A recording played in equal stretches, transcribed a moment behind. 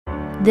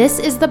This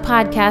is the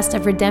podcast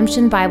of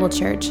Redemption Bible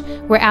Church,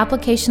 where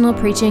applicational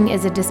preaching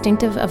is a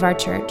distinctive of our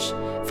church.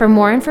 For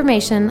more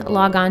information,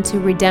 log on to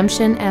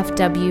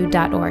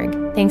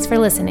redemptionfw.org. Thanks for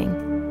listening.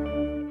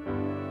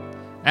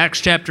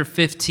 Acts chapter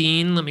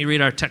 15, let me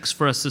read our text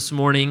for us this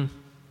morning.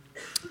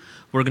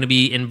 We're going to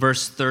be in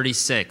verse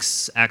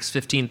 36, Acts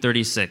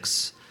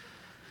 15:36.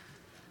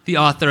 The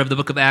author of the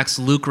book of Acts,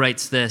 Luke,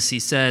 writes this. He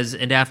says,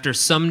 "And after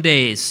some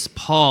days,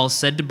 Paul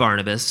said to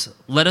Barnabas,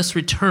 'Let us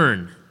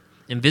return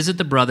and visit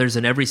the brothers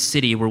in every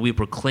city where we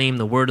proclaim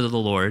the word of the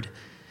Lord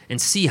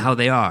and see how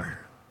they are.'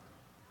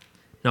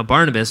 Now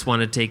Barnabas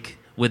wanted to take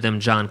with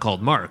them John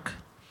called Mark,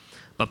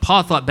 but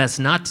Paul thought best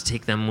not to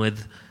take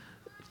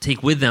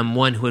with them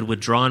one who had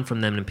withdrawn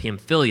from them in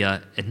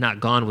Pamphylia and not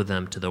gone with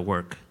them to their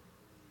work.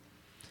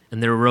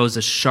 And there arose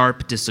a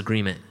sharp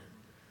disagreement,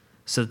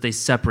 so that they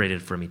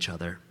separated from each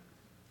other.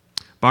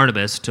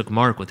 Barnabas took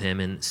Mark with him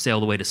and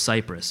sailed away to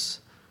Cyprus.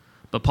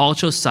 But Paul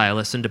chose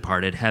Silas and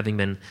departed, having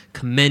been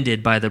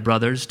commended by the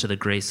brothers to the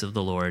grace of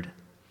the Lord.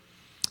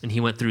 And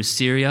he went through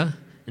Syria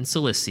and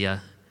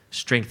Cilicia,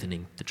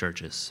 strengthening the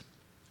churches."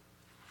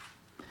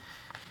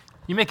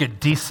 You make a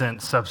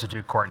decent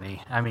substitute,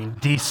 Courtney. I mean,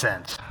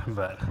 decent,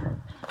 but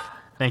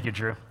thank you,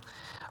 Drew.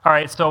 All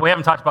right, so we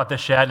haven't talked about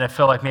this yet, and I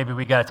feel like maybe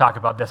we got to talk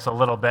about this a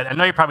little bit. I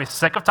know you're probably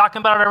sick of talking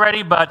about it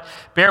already, but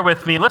bear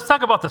with me. Let's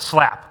talk about the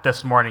slap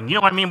this morning. You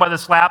know what I mean by the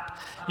slap?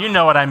 You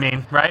know what I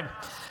mean, right?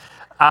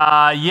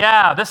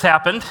 This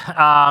happened,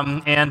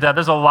 and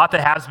there's a lot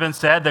that has been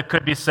said that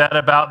could be said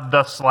about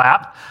the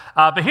slap.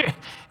 But here,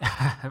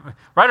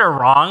 right or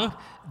wrong,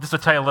 just to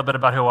tell you a little bit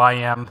about who I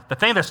am, the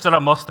thing that stood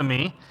out most to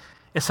me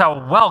is how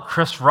well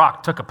Chris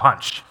Rock took a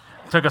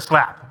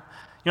slap.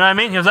 You know what I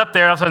mean? He was up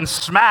there, all of a sudden,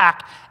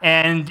 smack,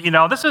 and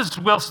this is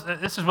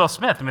Will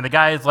Smith. I mean, the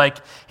guy is like,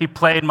 he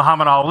played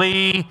Muhammad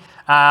Ali.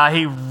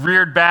 He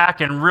reared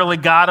back and really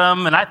got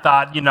him, and I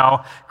thought,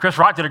 Chris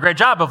Rock did a great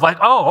job of like,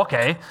 oh,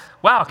 okay,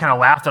 wow, kind of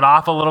laughed it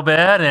off a little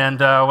bit and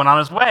went on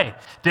his way.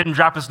 Didn't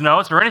drop his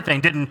notes or anything.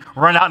 Didn't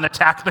run out and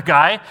attack the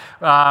guy,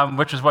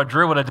 which is what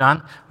Drew would have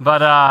done.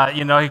 But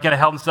he kind of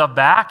held himself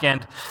back.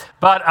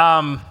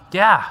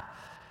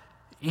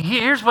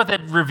 Here's what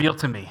that revealed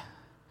to me.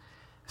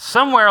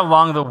 Somewhere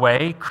along the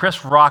way,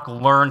 Chris Rock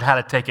learned how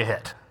to take a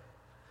hit.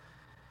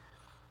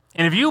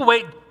 And if you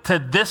wait to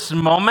this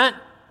moment,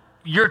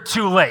 you're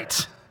too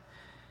late.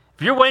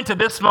 If you're waiting to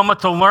this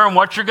moment to learn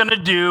what you're going to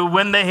do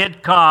when the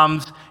hit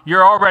comes,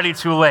 you're already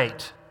too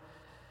late.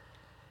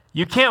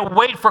 You can't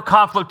wait for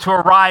conflict to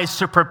arise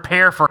to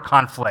prepare for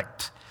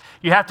conflict.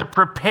 You have to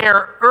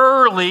prepare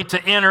early to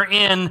enter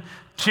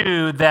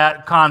into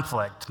that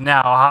conflict.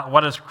 Now,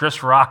 what does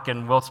Chris Rock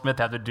and Will Smith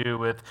have to do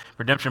with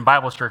Redemption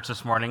Bible Church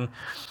this morning?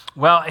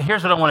 Well,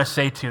 here's what I want to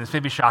say to you. This may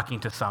be shocking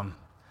to some.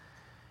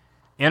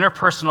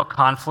 Interpersonal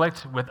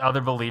conflict with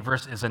other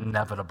believers is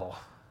inevitable.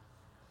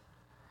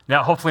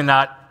 Now, hopefully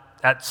not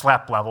at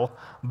slap level,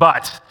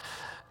 but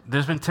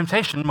there's been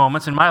temptation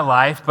moments in my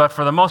life, but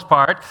for the most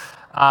part,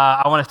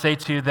 I want to say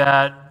to you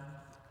that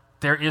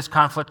there is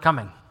conflict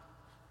coming.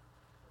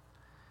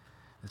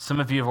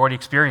 Some of you have already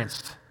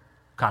experienced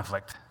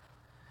conflict.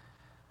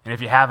 And if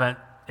you haven't,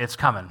 it's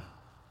coming.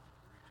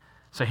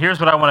 So here's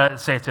what I want to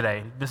say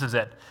today. This is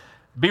it.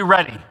 Be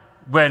ready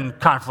when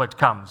conflict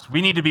comes.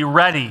 We need to be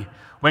ready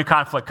when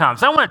conflict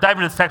comes. I want to dive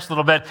into this text a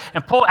little bit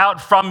and pull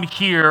out from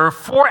here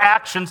 4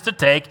 actions to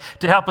take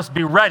to help us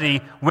be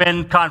ready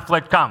when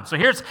conflict comes. So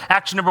here's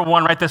action number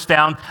 1. Write this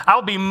down. I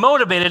will be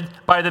motivated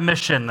by the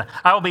mission.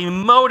 I will be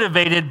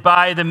motivated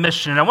by the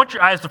mission. And I want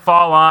your eyes to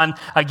fall on,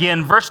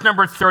 again, verse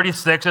number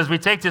 36 as we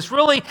take this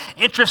really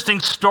interesting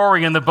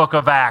story in the book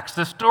of Acts.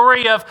 The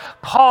story of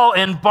Paul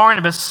and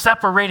Barnabas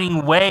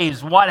separating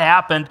ways. What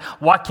happened?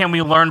 What can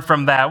we learn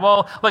from that?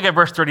 Well, look at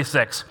verse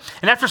 36.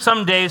 "And after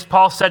some days,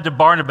 Paul said to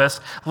Barnabas,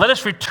 'Let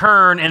us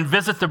return and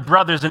visit the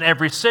brothers in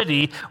every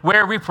city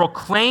where we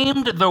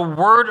proclaimed the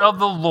word of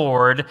the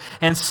Lord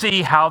and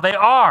see how they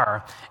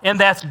are.'" And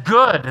that's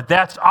good.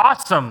 That's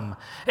awesome.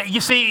 You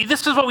see,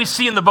 this is what we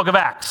see in the book of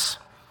Acts.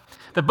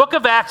 The book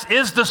of Acts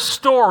is the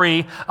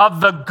story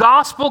of the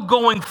gospel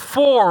going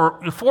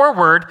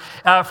forward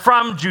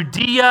from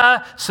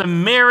Judea,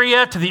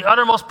 Samaria, to the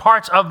uttermost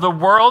parts of the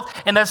world,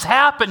 and that's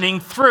happening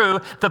through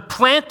the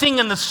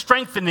planting and the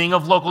strengthening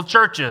of local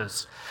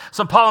churches.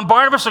 So Paul and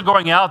Barnabas are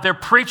going out, they're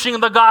preaching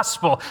the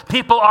gospel.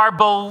 People are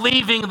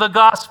believing the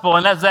gospel.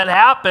 And as that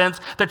happens,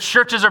 the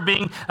churches are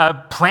being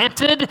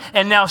planted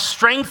and now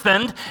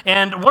strengthened.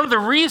 And one of the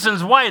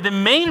reasons why, the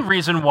main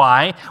reason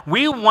why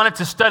we wanted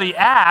to study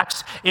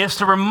Acts is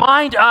to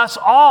remind us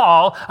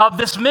all of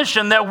this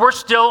mission that we're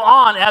still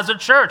on as a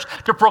church,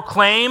 to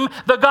proclaim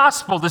the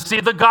gospel, to see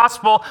the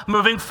gospel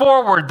moving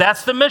forward.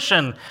 That's the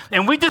mission.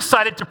 And we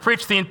decided to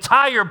preach the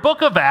entire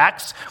book of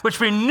Acts, which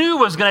we knew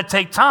was going to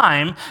take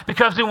time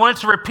because we wanted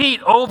to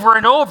repeat over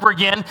and over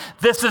again,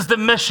 this is the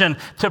mission,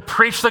 to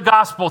preach the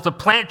gospel, to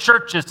plant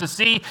churches, to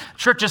see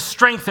churches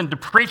strengthened, to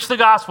preach the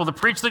gospel,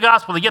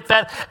 to get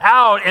that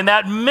out, and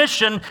that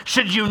mission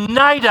should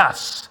unite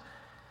us.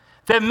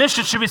 That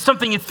mission should be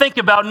something you think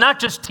about, not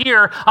just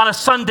here on a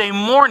Sunday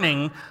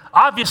morning,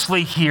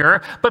 obviously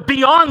here, but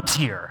beyond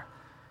here.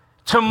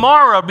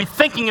 Tomorrow, be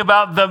thinking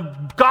about the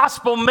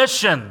gospel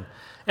mission.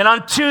 And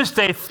on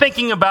Tuesday,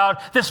 thinking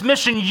about this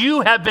mission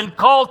you have been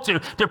called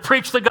to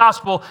preach the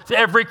gospel to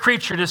every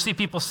creature, to see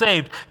people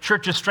saved,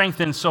 churches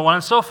strengthened, so on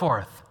and so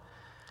forth.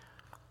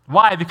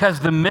 Why?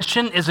 Because the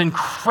mission is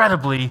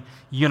incredibly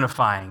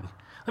unifying.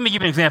 Let me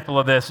give you an example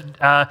of this.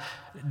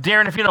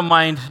 Darren, if you don't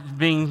mind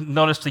being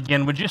noticed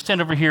again, would you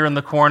stand over here in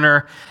the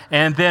corner?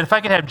 And then if I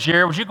could have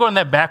Jared, would you go in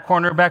that back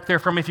corner back there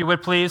for me, if you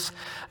would, please?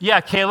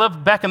 Yeah,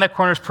 Caleb, back in that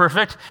corner is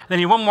perfect. Then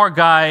you one more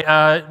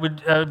guy.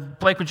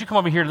 Blake, would you come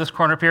over here to this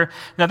corner up here?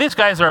 Now, these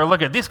guys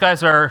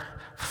are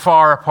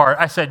far apart.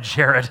 I said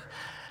Jared.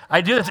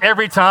 I do this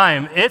every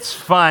time. It's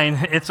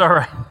fine. It's all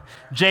right.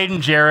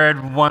 Jaden, Jared,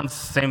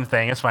 same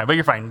thing. It's fine, but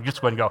you're fine. Just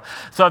go ahead and go.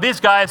 So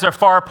these guys are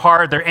far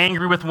apart. They're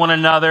angry with one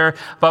another.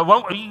 But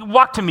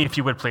walk to me, if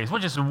you would, please.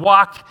 We'll just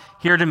walk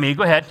here to me.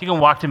 Go ahead. You can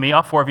walk to me.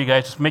 All four of you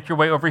guys. Just make your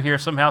way over here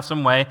somehow,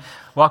 some way.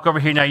 Walk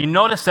over here. Now, you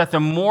notice that the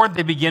more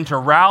they begin to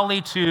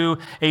rally to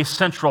a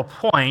central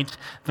point,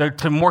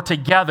 the more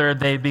together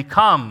they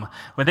become.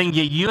 When they can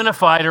get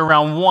unified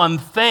around one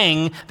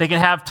thing, they can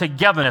have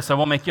togetherness. I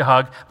won't make you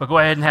hug, but go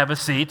ahead and have a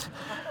seat.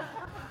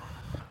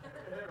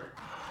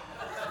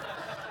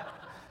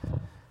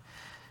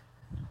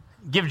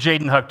 Give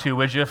Jaden a hug too,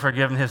 would you, for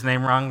giving his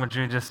name wrong? Would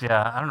you just,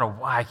 I don't know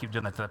why I keep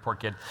doing that to that poor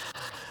kid.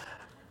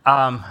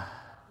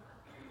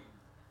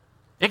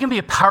 It can be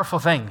a powerful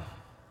thing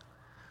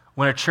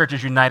when a church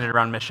is united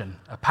around mission,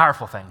 a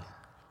powerful thing.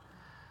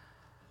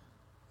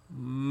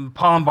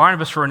 Paul and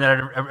Barnabas were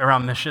united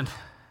around mission.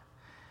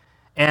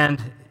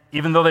 And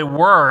even though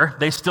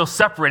they still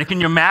separated. Can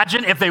you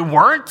imagine if they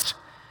weren't?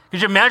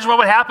 Could you imagine what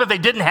would happen if they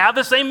didn't have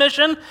the same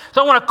mission?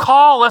 So I want to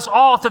call us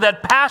all to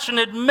that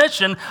passionate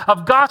mission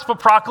of gospel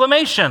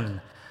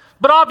proclamation.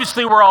 But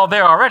obviously we're all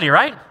there already,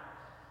 right?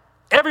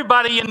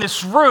 Everybody in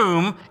this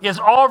room is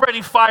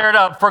already fired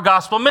up for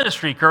gospel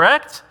ministry,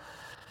 correct?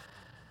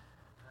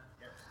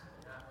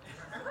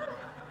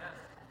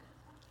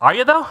 Are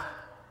you though?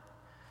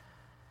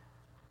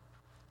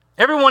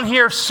 Everyone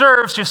here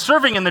who's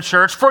serving in the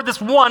church for this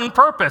one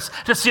purpose,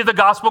 to see the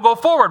gospel go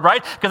forward,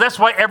 right? Because that's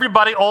why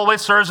everybody always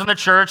serves in the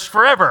church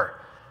forever,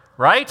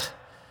 right?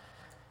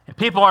 And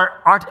people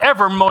aren't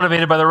ever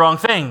motivated by the wrong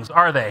things,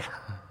 are they?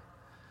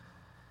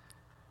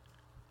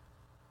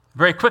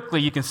 Very quickly,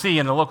 you can see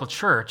in the local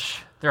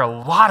church, there are a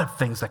lot of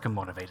things that can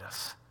motivate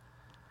us.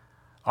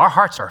 Our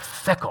hearts are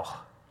fickle,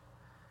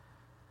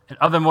 and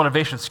other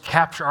motivations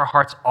capture our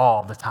hearts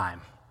all the time.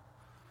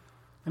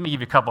 Let me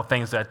give you a couple of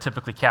things that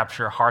typically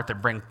capture a heart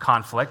that bring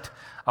conflict.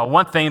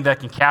 One thing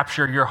that can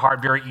capture your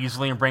heart very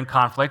easily and bring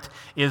conflict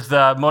is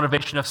the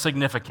motivation of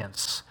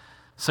significance.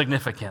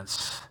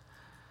 Significance.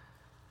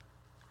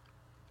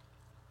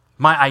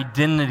 My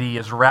identity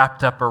is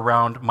wrapped up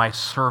around my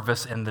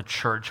service in the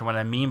church. And what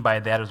I mean by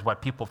that is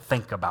what people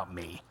think about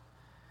me.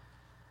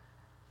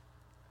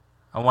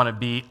 I want to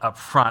be up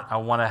front. I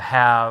want to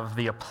have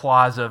the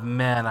applause of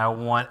men. I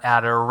want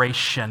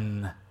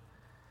adoration.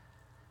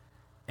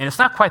 And it's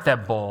not quite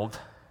that bold.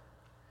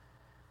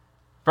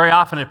 Very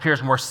often it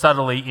appears more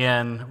subtly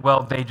in,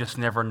 well, they just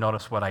never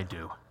notice what I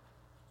do.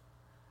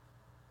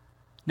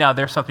 Now,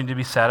 there's something to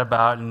be said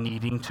about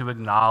needing to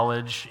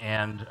acknowledge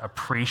and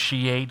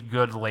appreciate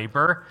good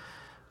labor.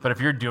 But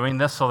if you're doing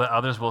this so that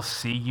others will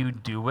see you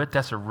do it,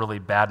 that's a really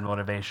bad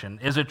motivation.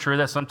 Is it true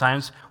that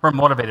sometimes we're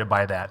motivated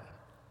by that?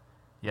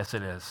 Yes,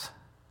 it is.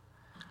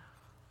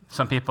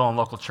 Some people in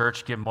local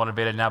church get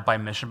motivated not by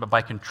mission, but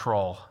by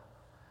control.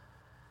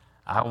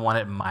 I want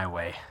it my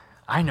way.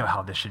 I know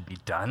how this should be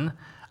done.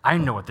 I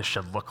know what this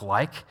should look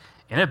like,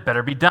 and it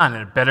better be done,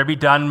 and it better be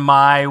done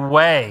my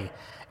way.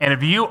 And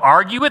if you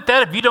argue with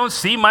that, if you don't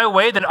see my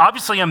way, then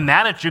obviously I'm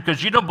mad at you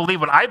because you don't believe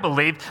what I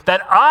believe,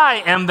 that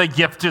I am the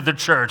gift to the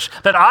church,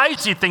 that I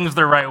see things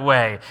the right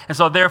way. And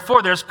so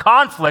therefore there's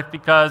conflict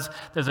because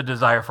there's a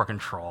desire for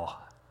control.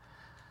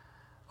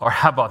 Or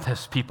how about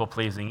this,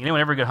 people-pleasing? Anyone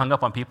ever get hung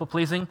up on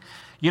people-pleasing?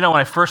 You know, when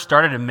I first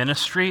started in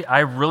ministry, I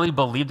really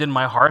believed in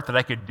my heart that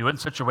I could do it in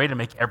such a way to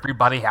make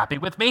everybody happy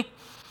with me.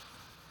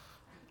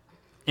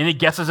 Any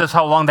guesses as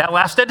how long that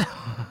lasted?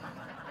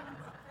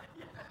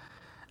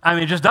 I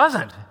mean, it just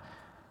doesn't.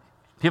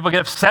 People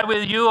get upset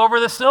with you over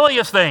the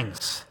silliest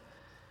things.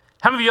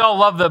 How many of you all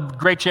love the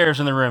great chairs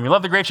in the room? You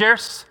love the great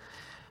chairs?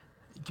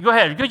 Go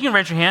ahead. You can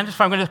raise your hand. Just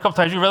fine. I'm going to do this a couple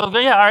times.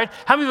 Yeah, all right.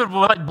 How many of you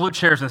would like blue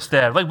chairs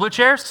instead? Like blue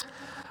chairs?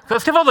 So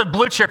let's give all the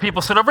blue chair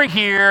people sit over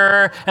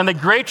here, and the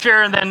gray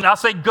chair, and then I'll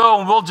say go,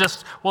 and we'll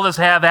just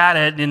have at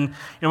it. And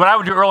what I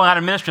would do early on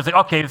in ministry is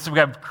like, okay, so we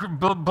got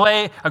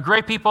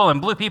gray people and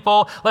blue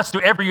people. Let's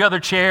do every other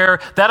chair.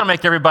 That'll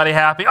make everybody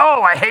happy.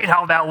 Oh, I hate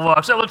how that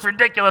looks. That looks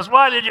ridiculous.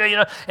 Why did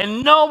you?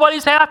 And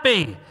nobody's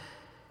happy.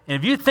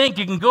 And if you think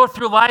you can go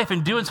through life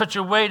and do in such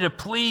a way to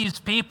please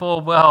people,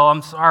 well,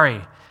 I'm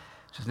sorry.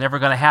 It's just never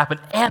going to happen.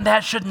 And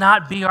that should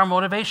not be our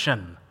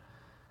motivation.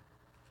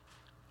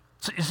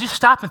 So just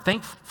stop and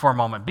think for a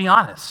moment. Be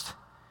honest.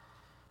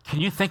 Can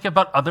you think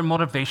about other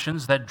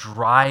motivations that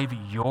drive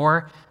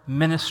your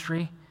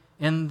ministry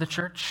in the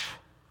church?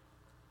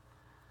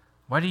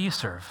 Why do you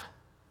serve?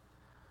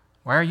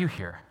 Why are you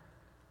here?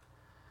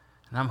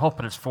 And I'm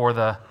hoping it's for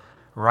the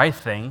right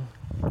thing.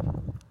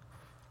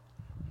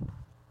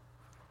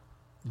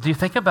 Do you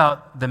think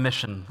about the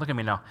mission? Look at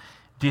me now.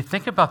 Do you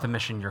think about the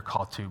mission you're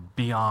called to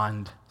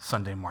beyond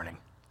Sunday morning?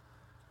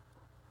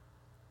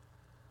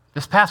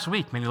 This past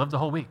week, man, you lived the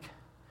whole week.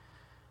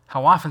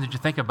 How often did you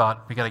think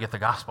about, we got to get the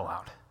gospel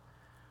out?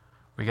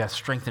 We got to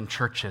strengthen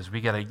churches.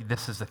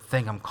 This is the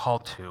thing I'm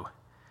called to.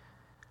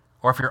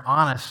 Or if you're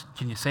honest,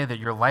 can you say that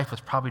your life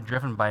was probably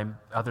driven by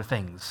other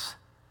things?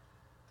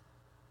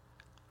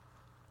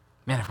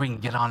 Man, if we can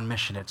get on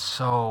mission, it's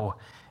so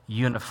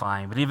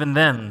unifying. But even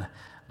then,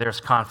 there's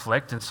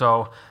conflict. And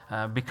so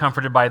be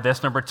comforted by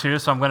this. Number 2,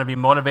 so I'm going to be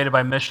motivated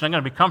by mission. I'm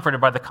going to be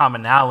comforted by the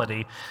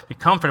commonality. Be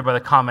comforted by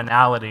the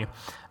commonality.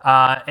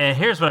 And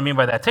here's what I mean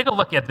by that. Take a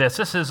look at this.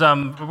 This is,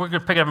 we're going to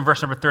pick it up in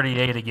verse number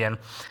 38 again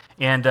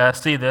and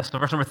see this. So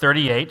verse number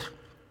 38.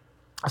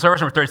 Sorry,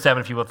 verse number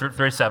 37, if you will,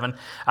 37.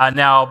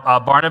 Now,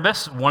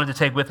 Barnabas wanted to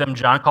take with him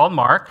John called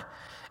Mark,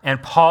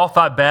 and Paul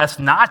thought best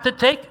not to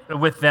take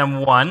with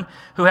them one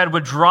who had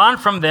withdrawn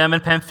from them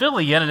in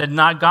Pamphylia and had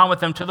not gone with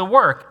them to the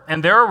work.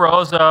 And there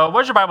arose, what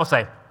does your Bible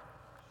say?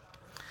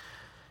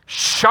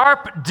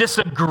 Sharp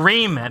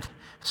disagreement,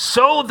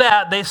 so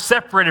that they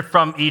separated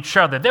from each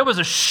other. There was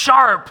a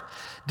sharp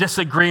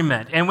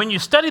disagreement. And when you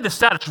study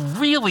this out, it's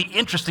really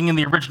interesting in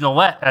the original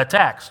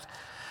text.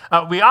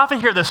 We often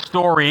hear this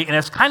story, and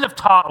it's kind of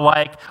taught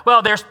like,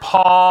 well, there's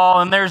Paul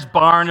and there's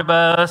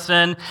Barnabas,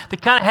 and they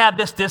kind of had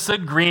this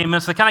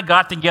disagreement. So they kind of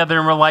got together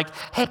and were like,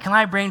 hey, can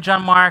I bring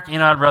John Mark?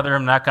 I'd rather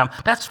him not come.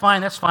 That's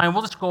fine.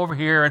 We'll just go over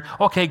here. And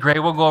okay, great,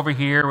 we'll go over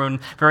here.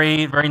 And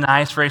very, very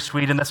nice, very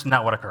sweet. And that's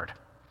not what occurred.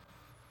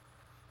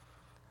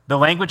 The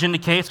language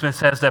indicates when it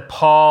says that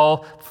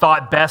Paul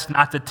thought best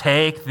not to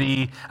take,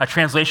 a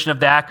translation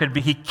of that could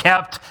be he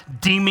kept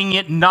deeming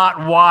it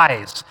not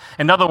wise.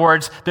 In other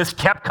words, this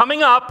kept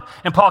coming up,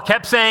 and Paul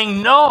kept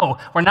saying, no,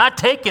 we're not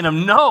taking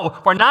him.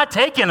 No, we're not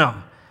taking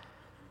him.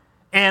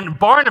 And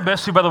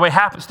Barnabas, who, by the way,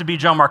 happens to be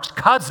John Mark's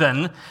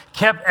cousin,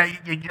 kept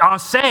on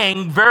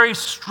saying very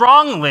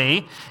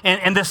strongly,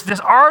 and this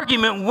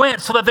argument went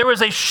so that there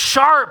was a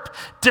sharp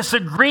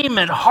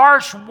disagreement.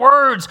 Harsh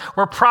words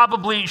were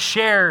probably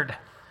shared.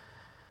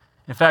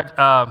 In fact,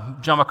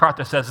 John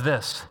MacArthur says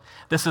this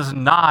is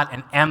not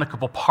an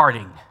amicable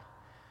parting.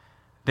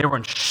 They were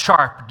in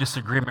sharp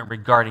disagreement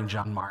regarding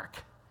John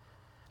Mark.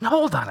 Now,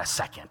 hold on a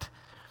second.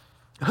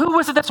 Who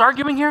was it that's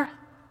arguing here?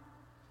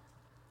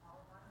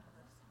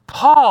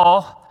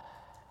 Paul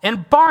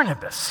and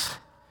Barnabas.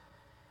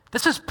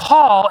 This is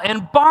Paul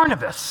and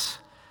Barnabas.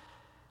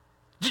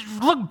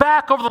 Just look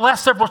back over the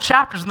last several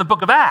chapters in the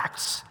book of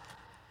Acts.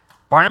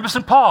 Barnabas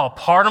and Paul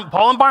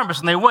and Barnabas,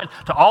 and they went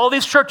to all of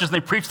these churches and they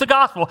preached the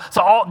gospel.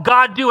 So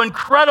God do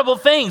incredible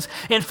things.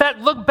 In fact,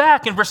 look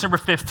back in verse number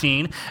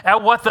 15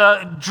 at what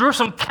the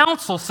Jerusalem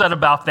council said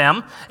about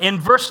them in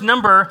verse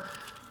number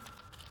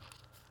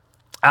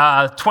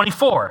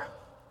 24.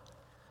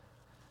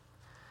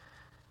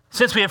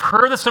 Since we have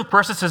heard that some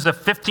persons, this is a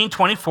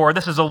 15:24,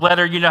 this is a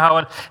letter, you know how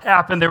it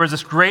happened. There was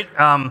this great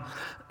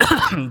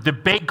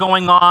debate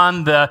going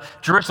on. The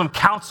Jerusalem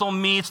council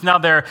meets. Now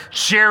they're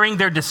sharing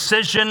their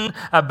decision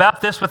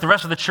about this with the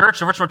rest of the church.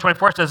 So verse number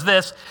 24 says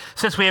this,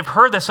 since we have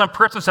heard that some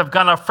persons have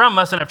gone out from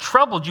us and have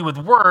troubled you with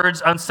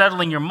words,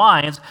 unsettling your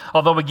minds,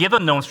 although we give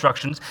them no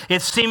instructions,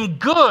 it seemed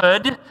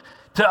good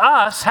to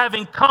us,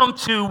 having come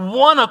to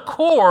one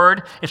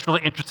accord. It's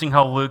really interesting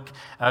how Luke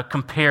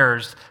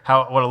compares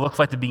what it looks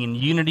like to be in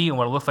unity and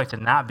what it looks like to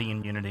not be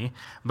in unity.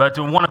 But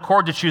to one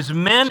accord to choose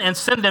men and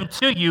send them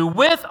to you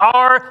with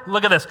our,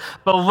 look at this,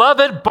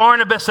 beloved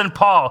Barnabas and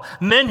Paul,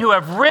 men who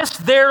have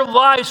risked their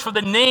lives for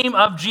the name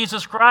of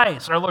Jesus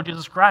Christ, our Lord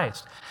Jesus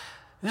Christ.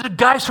 These are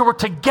guys who were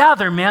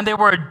together, man. They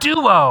were a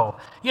duo,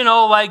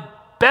 like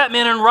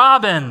Batman and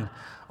Robin,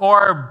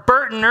 or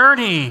Bert and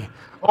Ernie,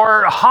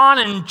 or Han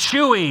and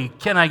Chewie.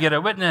 Can I get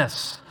a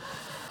witness?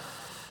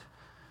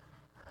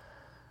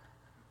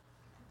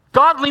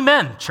 Godly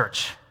men,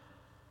 church.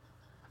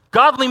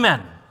 Godly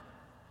men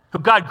who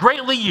God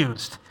greatly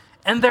used,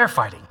 and they're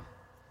fighting.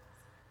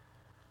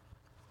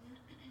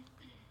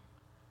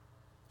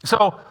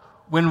 So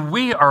when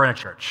we are in a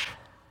church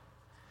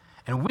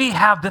and we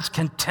have this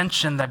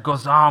contention that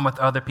goes on with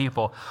other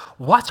people,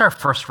 what's our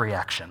first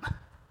reaction?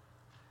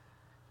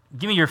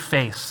 Give me your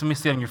face. Let me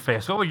see it on your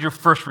face. What was your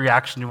first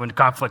reaction when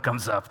conflict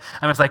comes up?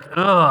 It's like,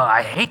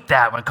 I hate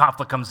that when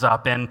conflict comes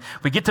up. And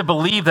we get to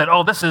believe that,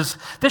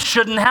 this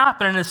shouldn't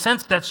happen. In a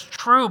sense, that's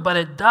true, but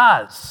it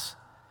does.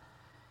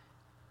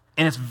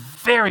 And it's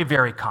very,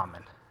 very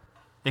common.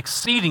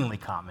 Exceedingly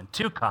common.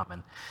 Too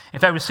common. In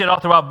fact, we see it all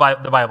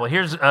throughout the Bible.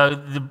 Here's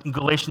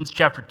Galatians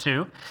chapter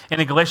 2. And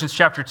in Galatians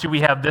chapter 2,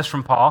 we have this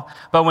from Paul.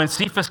 But when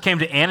Cephas came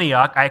to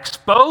Antioch, I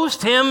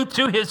exposed him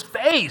to his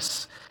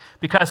face,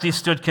 because he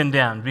stood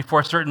condemned.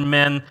 Before certain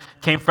men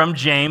came from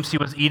James, he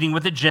was eating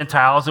with the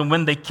Gentiles, and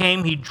when they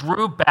came, he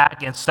drew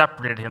back and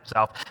separated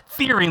himself,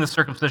 fearing the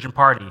circumcision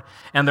party.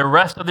 And the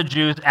rest of the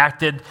Jews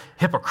acted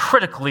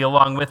hypocritically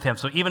along with him.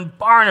 So even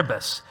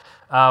Barnabas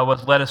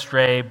was led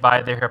astray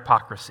by their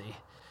hypocrisy.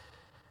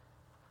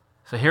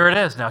 So here it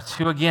is. Now,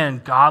 two,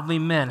 again, godly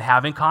men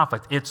having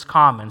conflict. It's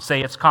common.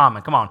 Say it's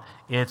common. Come on.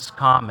 It's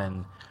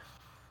common.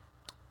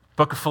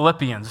 Book of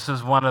Philippians. This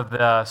is one of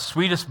the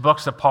sweetest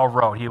books that Paul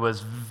wrote. He was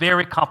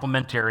very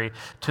complimentary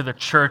to the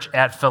church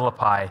at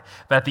Philippi.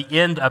 But at the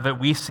end of it,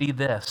 we see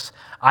this.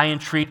 I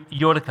entreat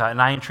Euodia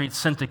and I entreat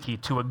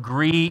Syntyche to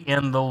agree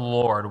in the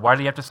Lord. Why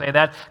do you have to say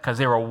that? Because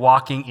they were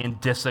walking in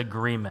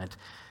disagreement.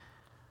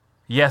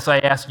 Yes, I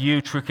ask you,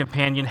 true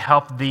companion,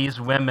 help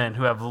these women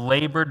who have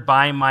labored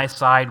by my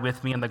side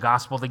with me in the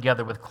gospel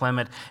together with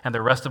Clement and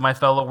the rest of my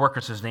fellow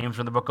workers whose names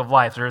are in the book of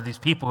life. There are these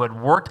people who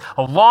had worked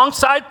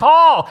alongside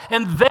Paul,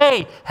 and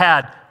they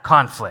had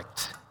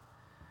conflict.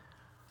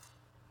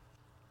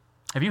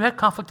 Have you had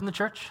conflict in the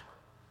church?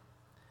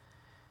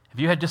 Have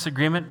you had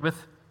disagreement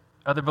with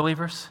other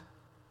believers?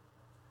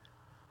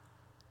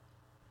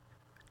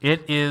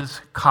 It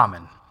is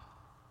common.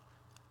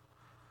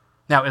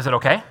 Now, is it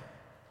okay?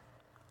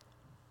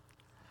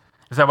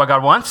 Is that what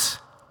God wants?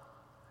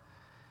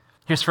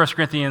 Here's 1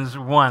 Corinthians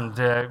 1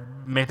 to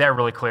make that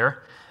really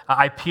clear.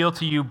 I appeal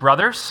to you,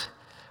 brothers,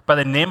 by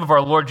the name of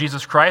our Lord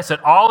Jesus Christ,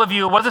 that all of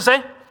you, what does it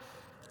say?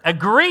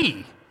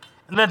 Agree.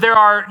 And that there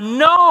are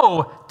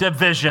no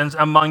divisions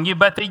among you,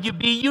 but that you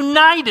be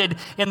united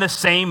in the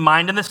same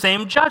mind and the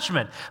same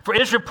judgment. For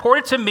it is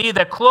reported to me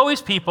that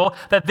Chloe's people,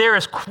 that there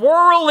is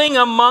quarreling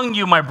among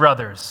you, my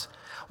brothers.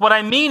 What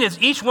I mean is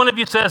each one of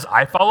you says,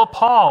 I follow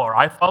Paul, or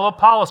I follow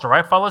Apollos, or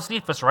I follow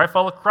Cephas, or I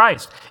follow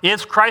Christ.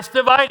 Is Christ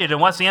divided?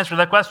 And what's the answer to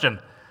that question?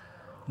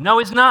 No,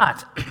 he's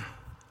not.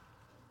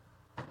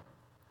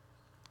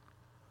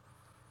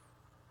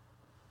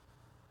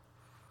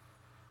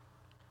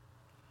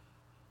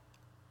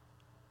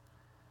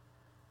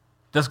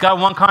 Does God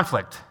want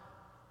conflict?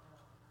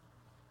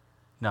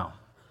 No.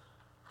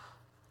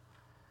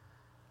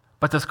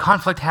 But does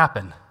conflict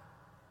happen?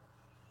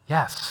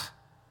 Yes.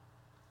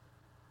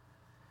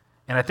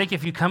 And I think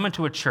if you come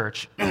into a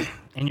church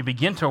and you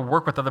begin to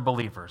work with other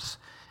believers,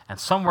 and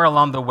somewhere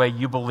along the way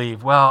you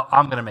believe, well,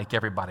 I'm going to make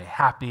everybody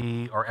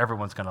happy, or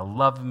everyone's going to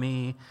love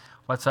me.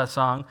 What's that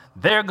song?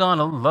 They're going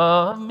to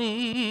love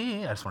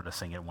me. I just wanted to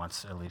sing it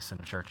once, at least in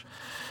the church.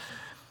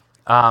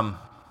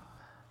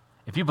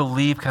 If you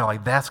believe kind of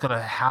like that's going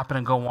to happen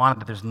and go on,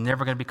 that there's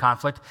never going to be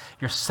conflict,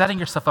 you're setting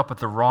yourself up with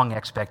the wrong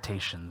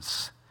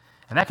expectations.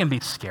 And that can be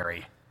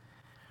scary.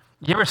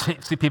 You ever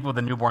see people with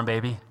a newborn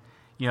baby?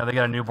 You know, they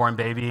got a newborn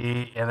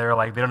baby, and they're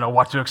like, they don't know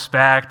what to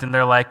expect, and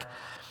they're like,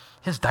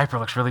 his diaper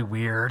looks really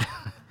weird.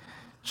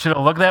 Should it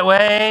look that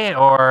way?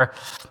 Or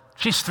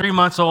she's 3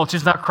 months old,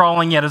 she's not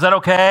crawling yet. Is that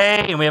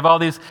okay? And we have all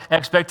these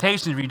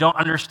expectations. If you don't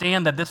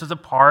understand that this is a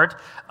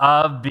part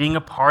of being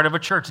a part of a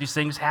church, these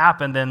things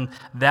happen, then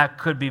that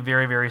could be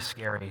very, very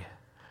scary.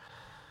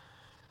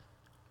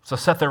 So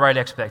set the right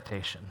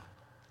expectation.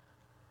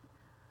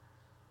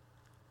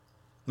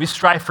 We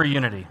strive for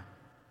unity.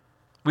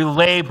 We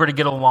labor to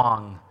get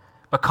along.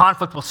 But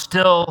conflict will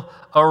still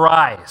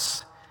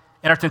arise.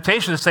 And our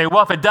temptation is to say,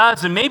 well, if it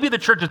does, then maybe the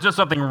church is doing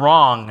something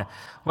wrong.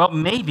 Well,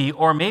 maybe,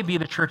 or maybe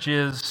the church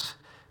is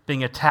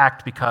being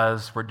attacked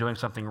because we're doing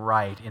something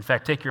right. In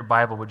fact, take your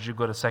Bible. Would you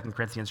go to 2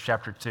 Corinthians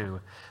chapter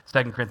 2?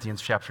 2 Corinthians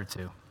chapter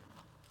 2.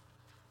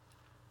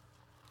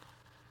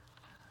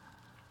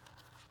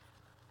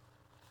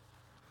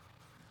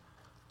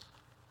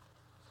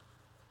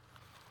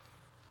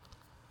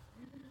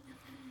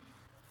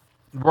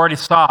 We already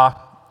saw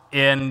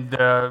in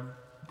the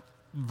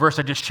verse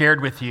I just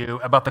shared with you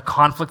about the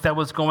conflict that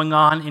was going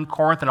on in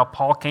Corinth, and how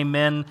Paul came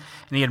in and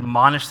he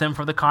admonished them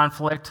for the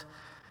conflict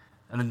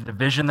and the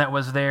division that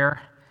was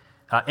there.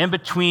 In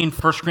between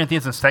 1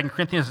 Corinthians and 2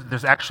 Corinthians,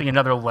 there's actually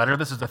another letter.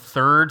 This is the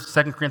third.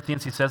 2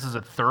 Corinthians, he says, is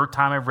the third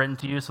time I've written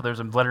to you, so there's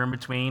a letter in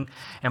between.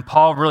 And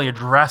Paul really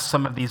addressed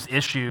some of these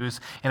issues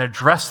and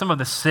addressed some of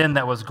the sin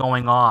that was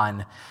going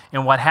on.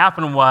 And what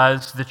happened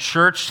was the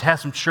church had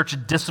some church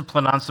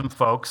discipline on some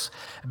folks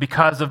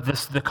because of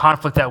the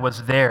conflict that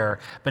was there.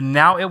 But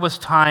now it was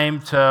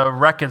time to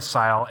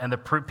reconcile, and the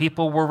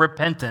people were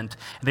repentant,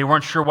 and they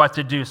weren't sure what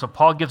to do. So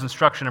Paul gives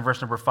instruction in verse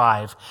number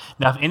 5.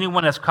 Now, if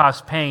anyone has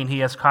caused pain, he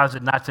has caused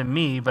it not to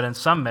me, but in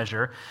some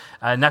measure,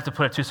 not to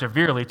put it too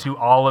severely, to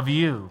all of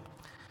you.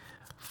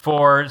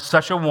 For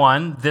such a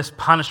one, this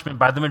punishment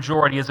by the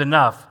majority is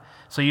enough.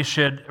 So you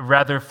should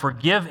rather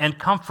forgive and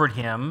comfort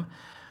him,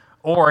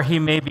 or he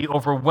may be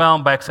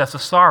overwhelmed by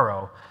excessive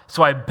sorrow.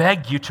 So I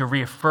beg you to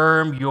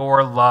reaffirm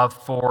your love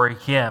for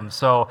him.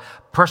 So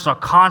personal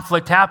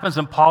conflict happens,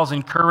 and Paul's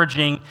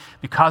encouraging,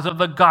 because of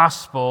the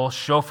gospel,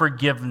 show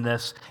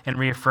forgiveness and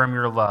reaffirm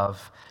your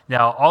love.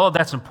 Now, all of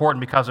that's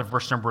important because of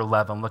verse number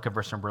 11. Look at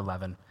verse number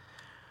 11.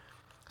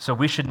 So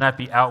we should not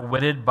be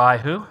outwitted by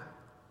who?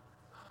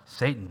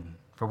 Satan,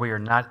 for we are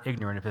not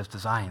ignorant of his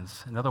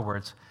designs. In other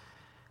words,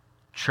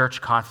 church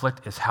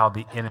conflict is how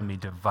the enemy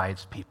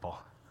divides people.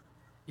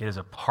 It is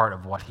a part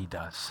of what he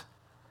does.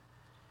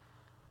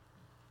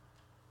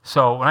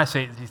 So when I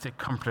say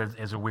comfort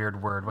is a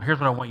weird word, well,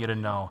 here's what I want you to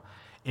know.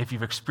 If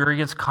you've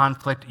experienced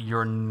conflict,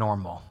 you're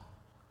normal.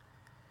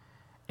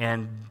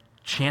 And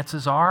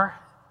chances are,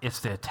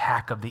 it's the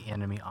attack of the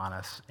enemy on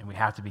us, and we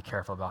have to be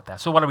careful about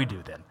that. So what do we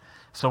do then?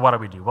 Well,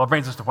 it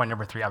brings us to point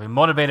number 3. I'll be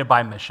motivated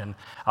by mission.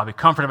 I'll be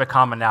comforted by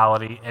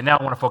commonality. And now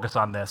I want to focus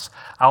on this.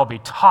 I will be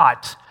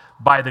taught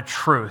by the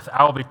truth.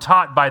 I will be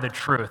taught by the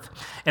truth.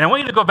 And I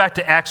want you to go back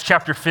to Acts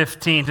chapter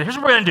 15. So here's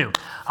what we're going to do.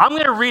 I'm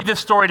going to read this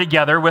story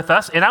together with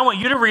us, and I want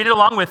you to read it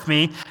along with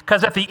me,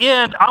 because at the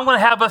end, I'm going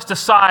to have us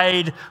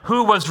decide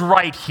who was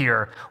right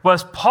here.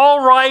 Was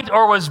Paul right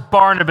or was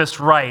Barnabas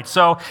right?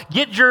 So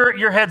get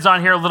your heads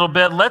on here a little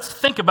bit. Let's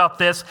think about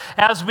this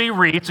as we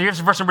read. So here's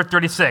verse number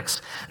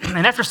 36.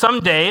 And after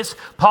some days,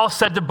 Paul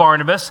said to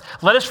Barnabas,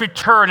 "Let us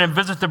return and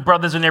visit the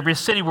brothers in every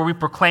city where we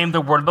proclaim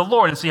the word of the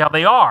Lord and see how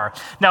they are."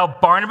 Now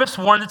Barnabas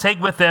wanted to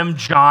take with them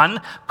John,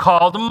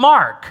 called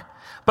Mark.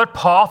 But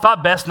Paul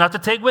thought best not to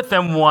take with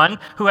them one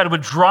who had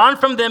withdrawn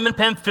from them in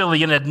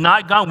Pamphylia and had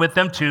not gone with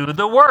them to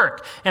the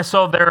work. And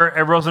so there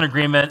arose an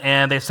agreement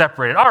and they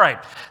separated. All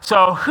right,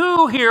 so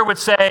who here would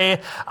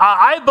say,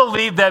 I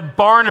believe that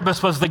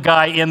Barnabas was the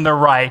guy in the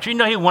right? You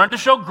know, he wanted to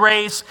show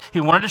grace,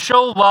 he wanted to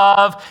show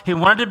love, he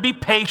wanted to be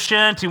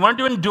patient, he wanted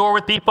to endure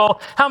with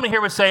people. How many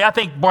here would say, I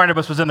think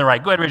Barnabas was in the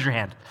right? Go ahead, raise your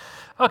hand.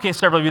 Okay,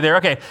 several of you there.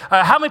 Okay,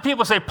 how many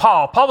people say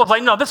Paul? Paul was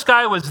like, no, this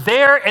guy was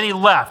there and he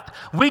left.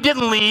 We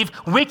didn't leave.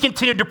 We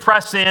continued to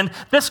press in.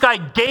 This guy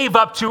gave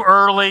up too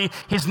early.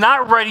 He's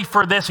not ready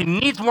for this. He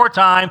needs more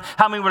time.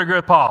 How many would agree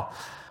with Paul?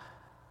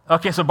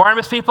 Okay, so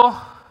Barnabas people,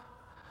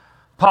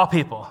 Paul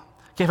people.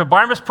 Okay, if a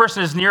Barnabas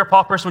person is near a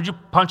Paul person, would you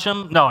punch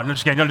him? No, I'm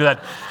just kidding. Don't do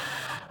that.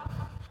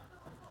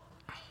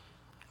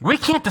 We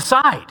can't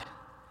decide.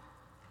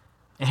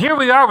 And here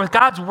we are with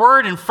God's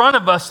word in front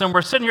of us, and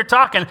we're sitting here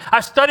talking.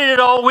 I've studied it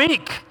all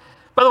week.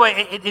 By the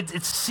way,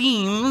 it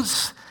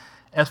seems,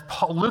 as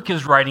Luke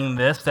is writing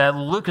this, that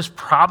Luke is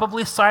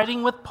probably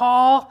siding with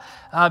Paul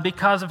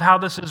because of how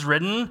this is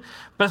written.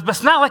 But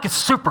it's not like it's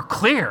super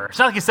clear. It's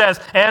not like he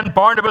says, and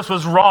Barnabas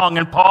was wrong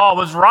and Paul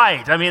was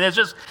right. I mean,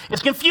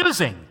 it's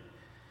confusing.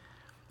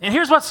 And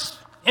here's what's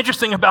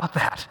interesting about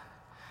that.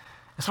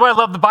 That's why I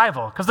love the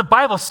Bible, because the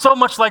Bible is so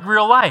much like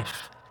real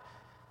life.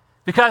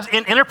 Because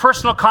in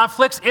interpersonal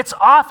conflicts, it's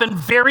often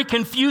very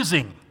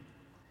confusing.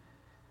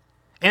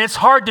 And it's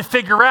hard to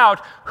figure out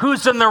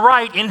who's in the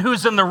right and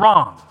who's in the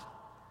wrong.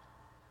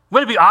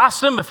 Wouldn't it be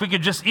awesome if we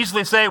could just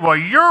easily say, well,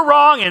 you're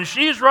wrong and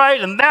she's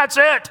right and that's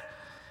it?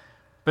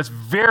 But it's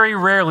very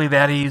rarely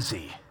that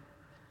easy.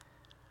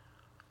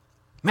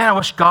 Man, I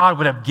wish God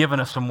would have given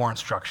us some more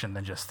instruction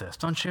than just this,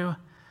 don't you?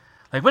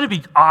 Like, wouldn't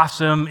it be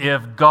awesome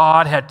if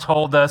God had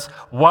told us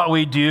what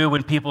we do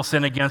when people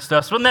sin against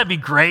us? Wouldn't that be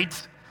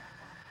great?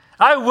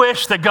 I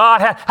wish that God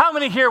had, how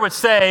many here would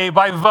say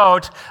by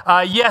vote,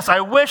 yes,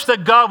 I wish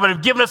that God would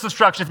have given us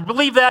instruction. If you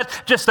believe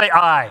that, just say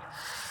aye.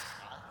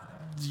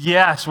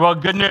 Yes, well,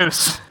 good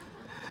news.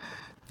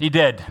 He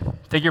did.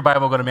 Take your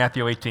Bible, go to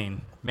Matthew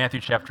 18.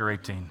 Matthew chapter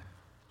 18.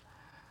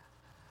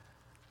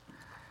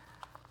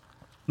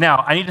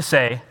 Now, I need to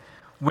say,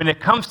 when it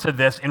comes to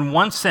this, in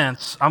one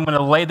sense, I'm going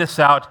to lay this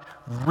out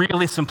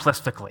really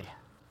simplistically.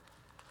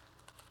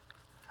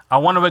 I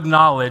want to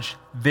acknowledge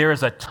there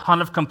is a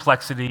ton of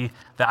complexity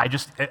that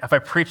if I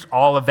preached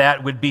all of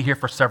that, would be here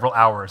for several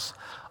hours.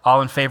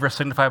 All in favor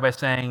signify by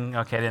saying,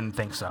 okay, I didn't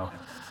think so.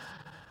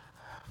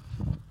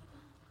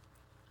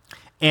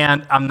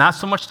 And I'm not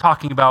so much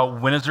talking about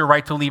when is it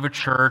right to leave a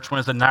church, when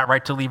is it not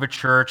right to leave a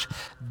church.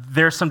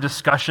 There's some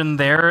discussion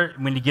there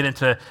when you get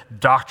into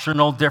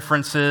doctrinal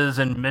differences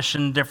and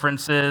mission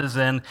differences,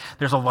 and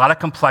there's a lot of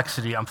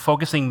complexity. I'm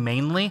focusing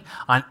mainly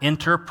on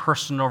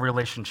interpersonal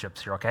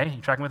relationships here, okay?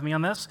 You tracking with me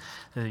on this?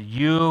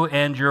 You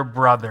and your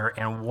brother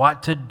and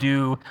what to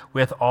do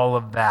with all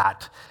of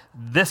that.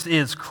 This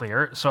is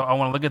clear, so I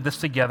want to look at this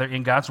together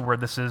in God's Word.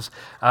 This is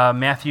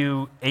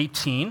Matthew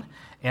 18.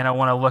 And I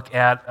want to look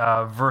at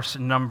verse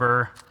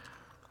number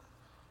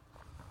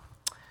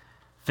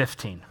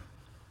 15.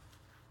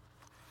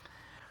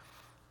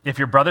 If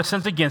your brother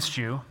sins against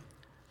you,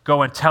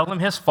 go and tell him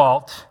his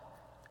fault.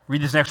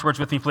 Read these next words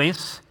with me,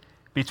 please.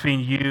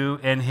 Between you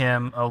and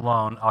him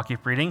alone. I'll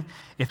keep reading.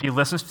 If he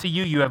listens to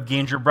you, you have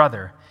gained your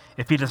brother.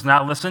 If he does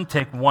not listen,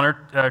 take one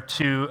or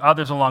two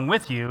others along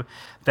with you,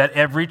 that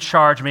every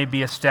charge may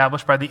be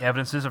established by the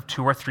evidences of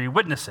 2 or 3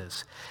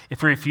 witnesses. If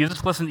he refuses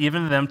to listen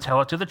even to them,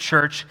 tell it to the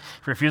church.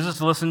 If he refuses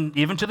to listen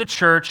even to the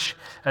church,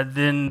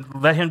 then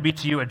let him be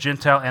to you a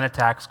Gentile and a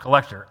tax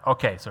collector.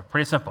 Okay, so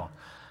pretty simple.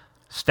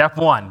 Step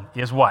 1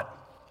 is what?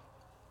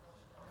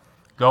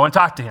 Go and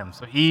talk to him.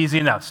 So easy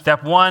enough.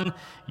 Step 1,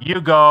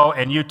 you go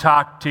and you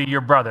talk to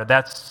your brother.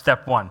 That's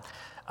step 1.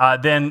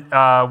 Then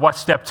what's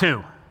step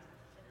 2?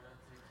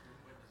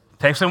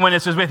 Take some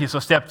witnesses with you. So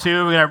step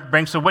 2, we're going to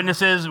bring some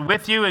witnesses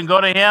with you and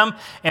go to him.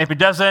 And if he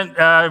doesn't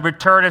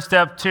return at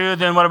step 2,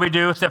 then what do we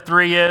do? Step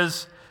 3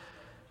 is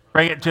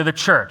bring it to the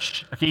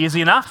church. Okay, easy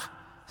enough?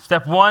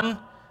 Step 1,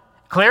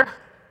 clear?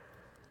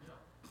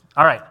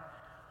 All right.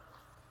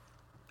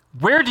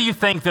 Where do you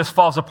think this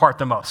falls apart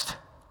the most?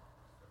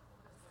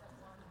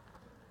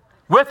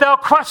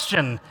 Without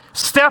question,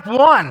 step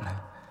one.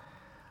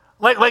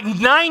 Like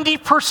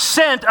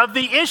 90% of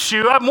the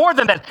issue, more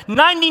than that,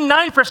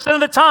 99% of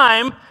the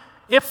time,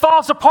 it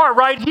falls apart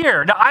right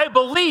here. Now, I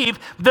believe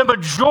the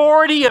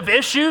majority of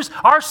issues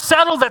are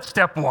settled at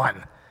step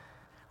one.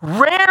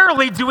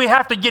 Rarely do we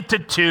have to get to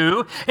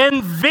 2,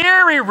 and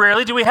very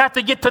rarely do we have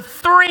to get to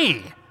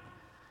 3.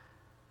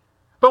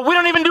 But we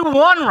don't even do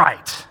 1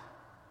 right.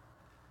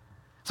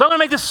 So I'm going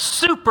to make this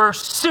super,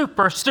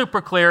 super, super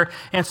clear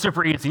and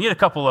super easy. You need a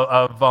couple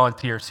of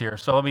volunteers here.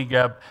 So let me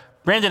grab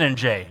Brandon and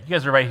Jay. You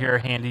guys are right here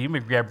handy. You may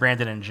grab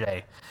Brandon and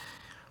Jay.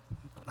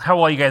 How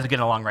well you guys are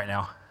getting along right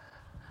now?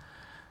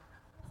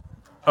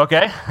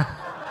 Okay.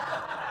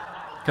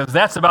 Because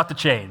that's about to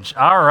change.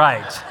 All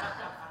right.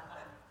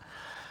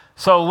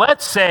 So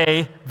let's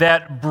say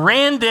that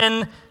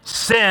Brandon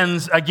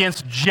sins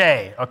against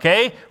Jay,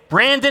 okay?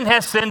 Brandon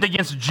has sinned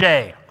against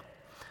Jay.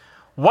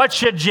 What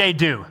should Jay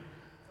do?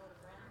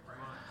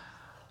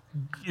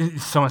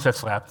 Someone said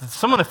slap.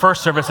 Someone in the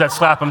first service said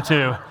slap him too.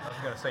 I was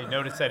going to say,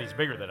 notice that he's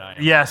bigger than I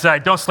am. Yes,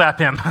 don't slap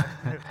him.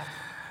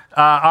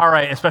 All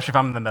right, especially if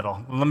I'm in the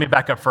middle. Let me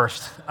back up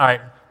first. All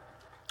right.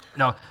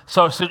 No.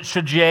 So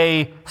should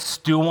Jay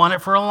stew on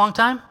it for a long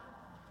time?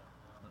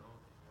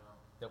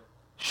 Nope.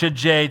 Should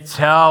Jay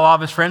tell all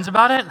of his friends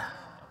about it? No.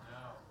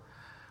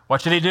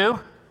 What should he do?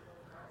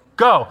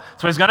 Go.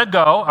 So he's going to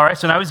go. All right,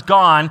 so now he's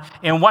gone.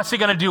 And what's he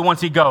going to do once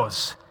he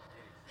goes?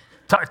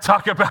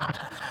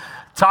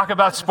 Talk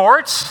about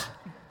sports?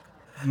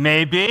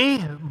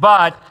 Maybe.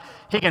 But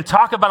he can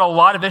talk about a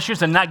lot of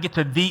issues and not get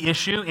to the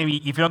issue. And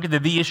if you don't get to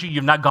the issue,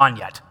 you've not gone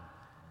yet.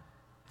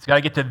 He's got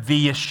to get to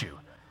the issue.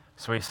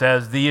 So he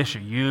says, the issue,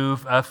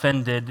 you've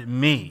offended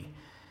me.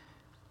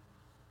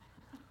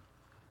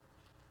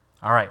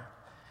 All right.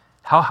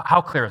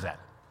 How clear is that?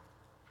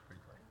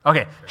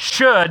 Okay.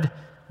 Should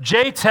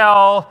Jay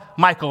tell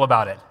Michael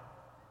about it?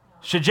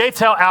 Should Jay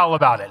tell Al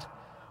about it?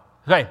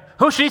 Okay.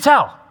 Who should he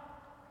tell?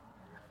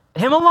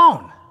 Him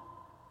alone.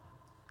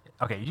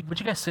 Okay. Would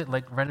you guys sit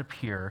like right up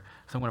here?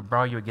 So I'm going to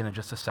borrow you again in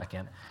just a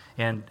second.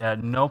 And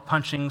no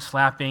punching,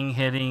 slapping,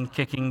 hitting,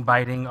 kicking,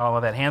 biting, all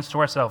of that. Hands to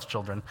ourselves,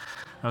 children.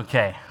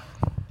 Okay.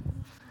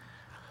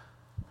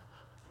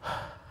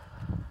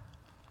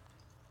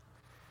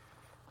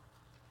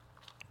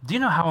 Do you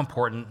know how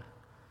important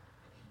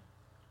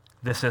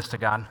this is to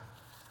God?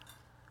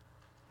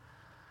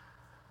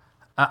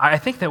 I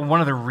think that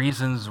one of the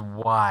reasons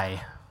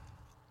why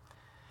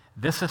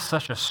this is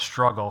such a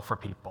struggle for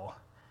people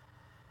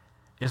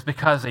is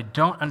because they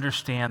don't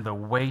understand the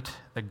weight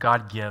that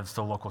God gives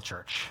the local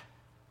church.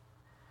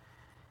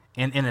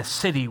 In a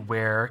city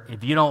where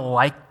if you don't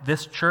like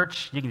this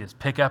church, you can just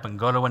pick up and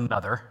go to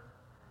another,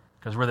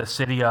 because we're the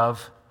city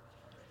of.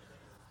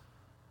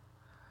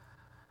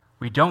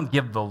 We don't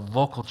give the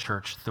local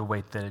church the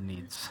weight that it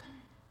needs,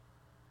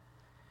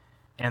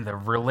 and the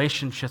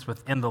relationships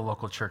within the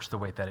local church the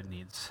weight that it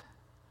needs.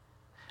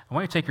 I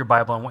want you to take your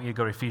Bible. I want you to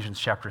go to Ephesians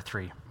chapter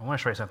 3. I want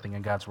to show you something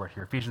in God's Word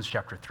here. Ephesians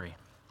chapter 3.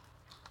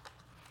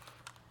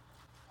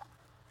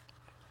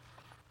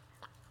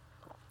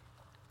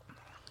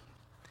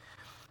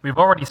 We've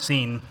already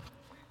seen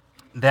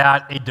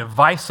that a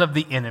device of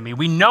the enemy,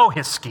 we know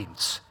his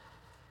schemes.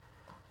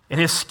 And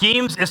his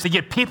schemes is to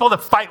get people to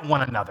fight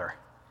one another,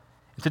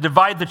 to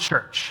divide the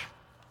church.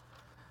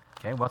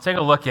 Okay, well, take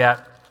a look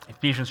at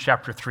Ephesians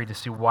chapter 3 to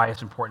see why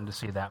it's important to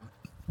see that.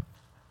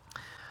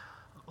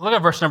 Look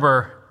at verse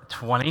number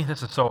 20.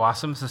 This is so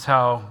awesome. This is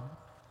how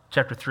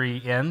chapter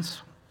 3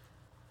 ends.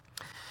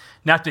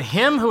 Now to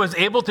him who is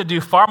able to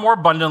do far more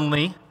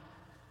abundantly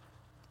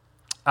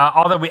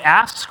all that we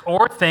ask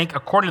or think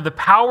according to the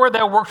power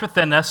that works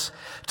within us,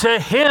 to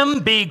him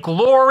be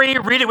glory,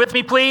 read it with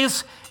me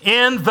please,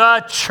 in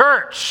the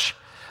church.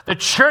 The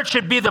church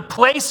should be the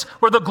place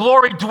where the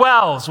glory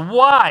dwells.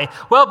 Why?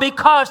 Well,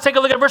 because, take a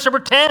look at verse number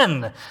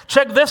 10.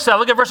 Check this out.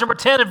 Look at verse number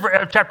 10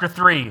 of chapter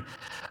 3.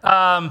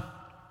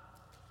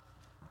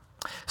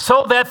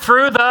 So that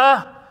through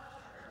the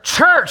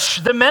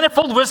church, the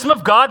manifold wisdom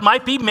of God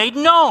might be made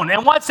known.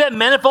 And what's that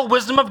manifold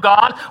wisdom of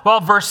God? Well,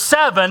 verse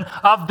 7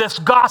 of this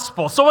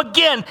gospel. So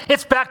again,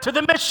 it's back to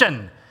the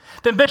mission.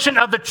 The mission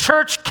of the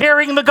church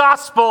carrying the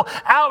gospel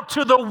out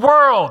to the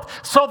world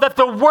so that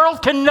the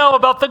world can know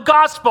about the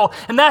gospel.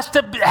 And that's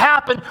to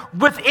happen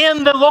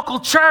within the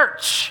local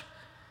church.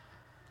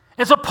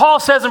 And so Paul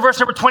says in verse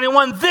number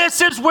 21,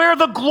 this is where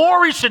the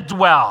glory should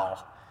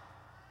dwell.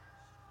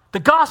 The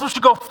gospel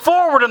should go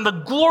forward and the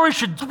glory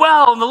should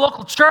dwell in the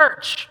local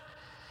church.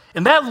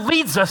 And that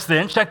leads us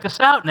then, check this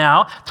out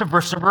now, to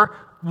verse number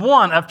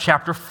 1 of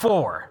chapter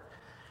 4.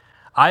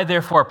 I,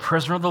 therefore, a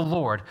prisoner of the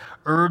Lord,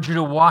 urge you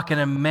to walk in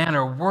a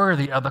manner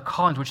worthy of the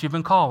calling to which you've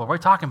been called. What are we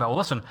talking about? Well,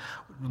 listen,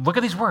 look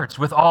at these words.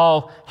 With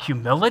all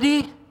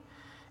humility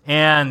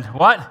and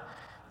what?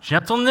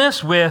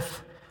 Gentleness,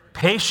 with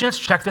patience.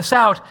 Check this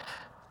out.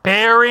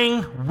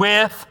 Bearing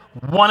with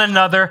one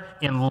another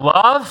in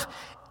love,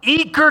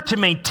 eager to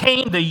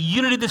maintain the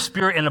unity of the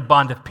Spirit in a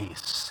bond of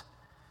peace.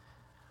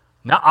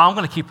 Now, I'm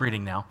going to keep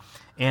reading now.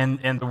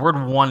 And the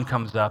word one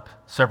comes up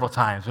several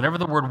times. Whenever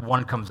the word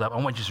one comes up, I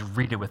want you to just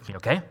read it with me,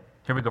 okay?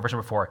 Here we go, verse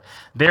number 4.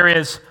 There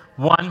is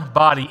one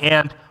body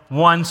and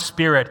one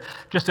spirit,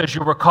 just as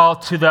you were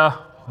called to the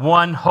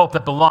one hope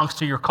that belongs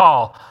to your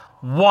call.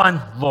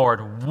 One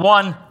Lord,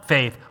 one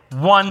faith,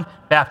 one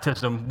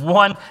baptism,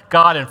 one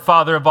God and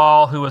Father of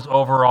all, who is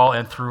over all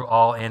and through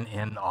all and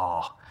in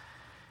all.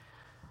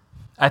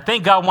 I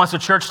think God wants the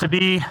church to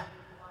be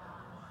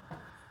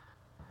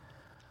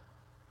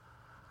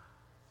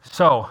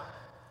so.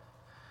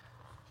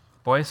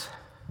 Boys,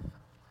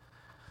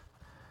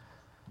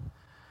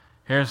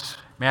 here's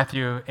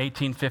Matthew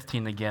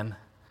 18:15 again,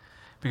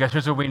 because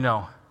here's what we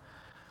know.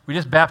 We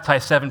just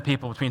baptized 7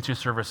 people between 2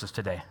 services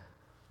today.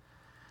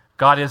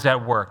 God is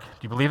at work. Do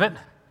you believe it?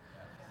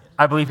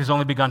 I believe he's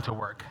only begun to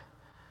work.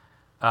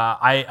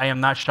 I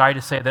am not shy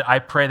to say that I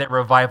pray that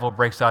revival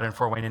breaks out in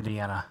Fort Wayne,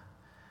 Indiana.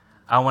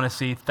 I want to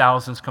see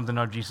thousands come to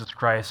know Jesus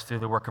Christ through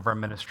the work of our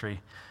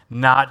ministry,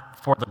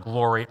 not for the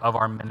glory of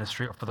our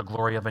ministry or for the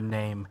glory of a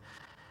name,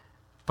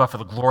 but for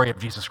the glory of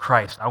Jesus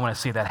Christ. I want to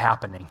see that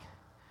happening.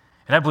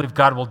 And I believe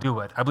God will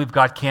do it. I believe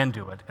God can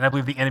do it. And I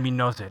believe the enemy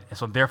knows it. And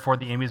so therefore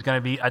the enemy is going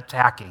to be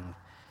attacking.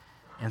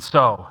 And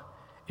so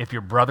if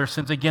your brother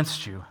sins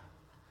against you,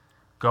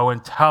 go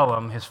and tell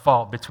him his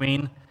fault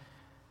between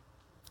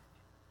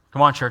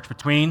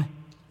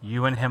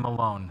you and him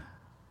alone.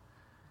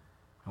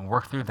 And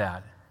work through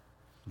that.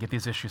 Get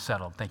these issues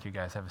settled. Thank you,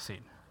 guys. Have a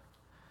seat.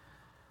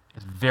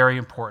 It's very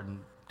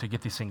important to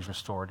get these things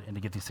restored and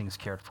to get these things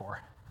cared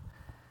for.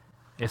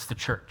 It's the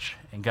church,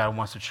 and God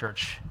wants the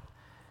church.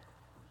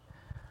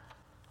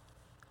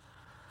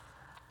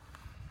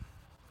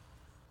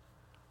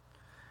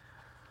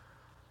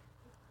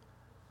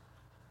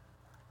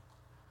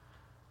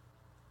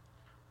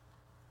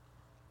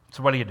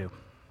 So what do you do?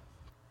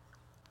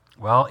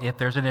 Well, if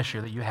there's an issue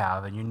that you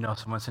have and you know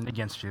someone sinned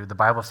against you, the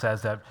Bible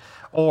says that,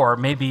 or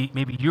maybe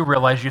you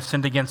realize you've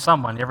sinned against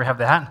someone. You ever have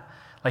that?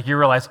 Like you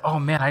realize, oh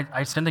man,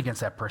 I sinned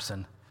against that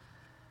person.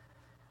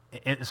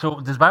 So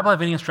does the Bible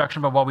have any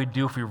instruction about what we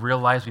do if we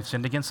realize we've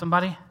sinned against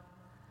somebody?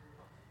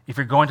 If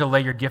you're going to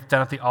lay your gift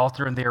down at the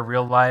altar and they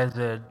realize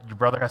that your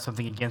brother has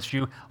something against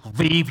you,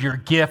 leave your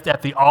gift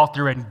at the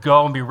altar and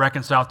go and be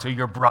reconciled to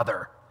your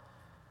brother.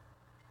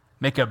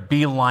 Make a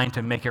beeline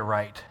to make it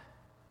right.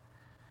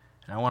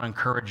 And I want to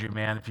encourage you,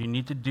 man, if you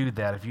need to do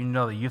that, if you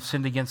know that you've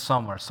sinned against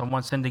someone or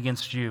someone sinned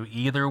against you,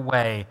 either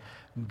way,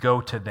 go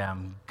to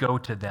them. Go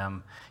to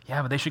them.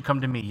 Yeah, but they should come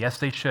to me. Yes,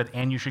 they should,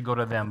 and you should go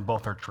to them.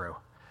 Both are true.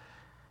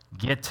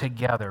 Get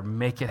together.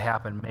 Make it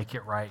happen. Make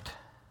it right.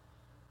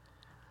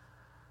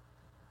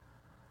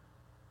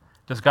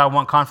 Does God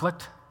want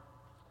conflict?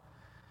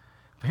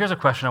 But here's a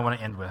question I want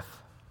to end with.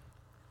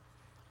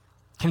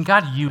 Can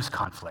God use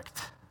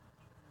conflict?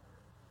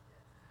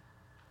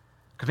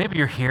 Because maybe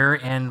you're here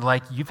and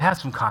you've had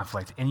some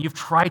conflict and you've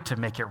tried to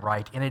make it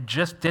right and it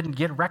just didn't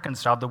get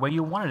reconciled the way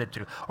you wanted it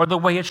to or the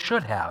way it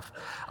should have.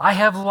 I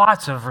have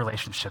lots of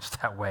relationships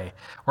that way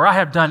where I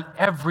have done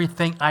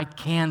everything I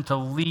can to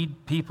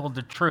lead people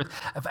to truth.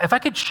 If I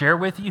could share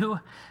with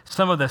you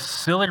some of the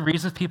silly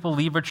reasons people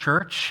leave a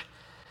church,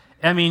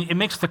 I mean, it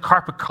makes the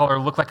carpet color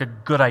look like a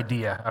good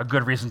idea, a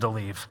good reason to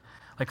leave.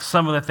 Like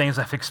some of the things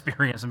I've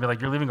experienced and be like,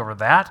 you're leaving over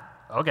that?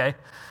 Okay.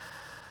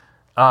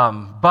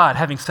 But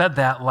having said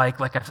that,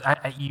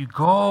 you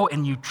go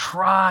and you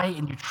try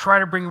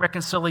to bring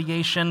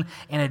reconciliation,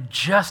 and it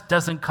just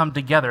doesn't come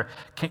together.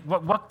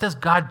 What does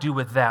God do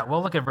with that?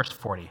 Well, look at verse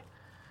 40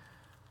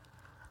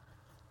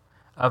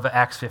 of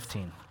Acts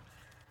 15.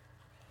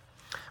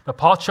 But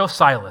Paul chose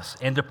Silas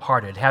and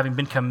departed, having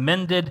been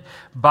commended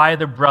by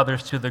the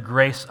brothers to the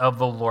grace of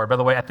the Lord. By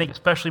the way, I think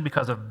especially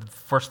because of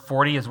verse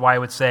 40 is why I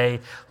would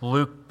say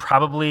Luke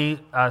probably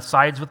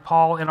sides with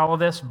Paul in all of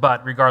this,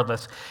 but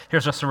regardless,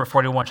 here's just number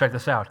 41. Check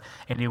this out.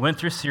 And he went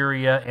through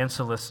Syria and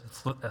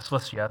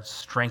Cilicia,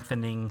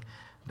 strengthening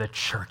the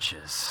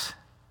churches.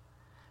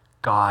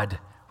 God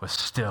was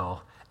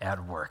still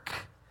at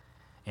work.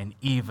 And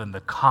even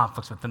the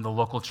conflicts within the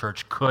local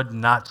church could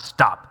not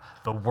stop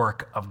the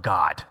work of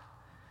God.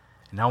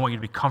 And I want you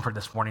to be comforted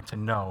this morning to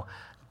know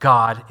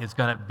God is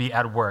going to be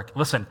at work.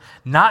 Listen,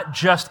 not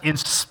just in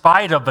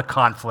spite of the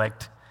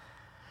conflict,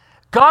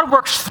 God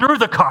works through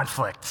the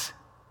conflict.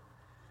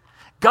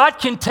 God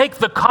can take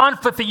the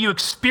conflict that you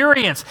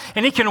experience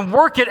and he can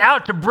work it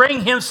out to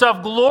bring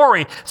himself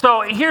glory.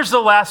 So here's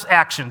the last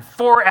action.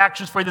 4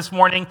 actions for you this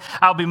morning.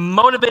 I'll be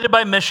motivated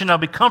by mission. I'll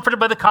be comforted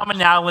by the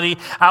commonality.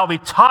 I'll be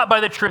taught by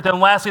the truth. And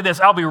lastly this,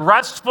 I'll be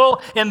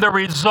restful in the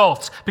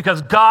results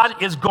because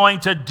God is going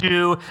to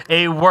do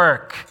a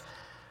work.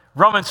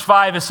 Romans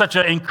 5 is such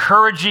an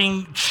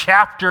encouraging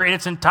chapter in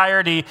its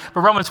entirety.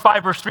 But Romans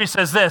 5 verse 3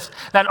 says this,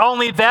 not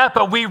only that,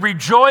 but we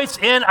rejoice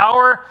in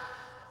our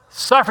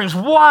sufferings.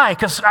 Why?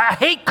 Because I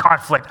hate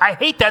conflict. I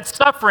hate that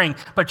suffering.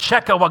 But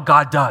check out what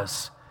God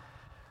does.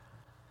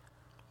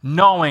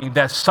 Knowing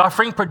that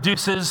suffering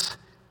produces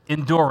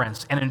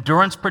endurance, and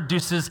endurance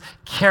produces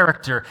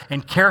character,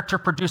 and character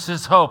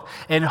produces hope.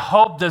 And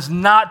hope does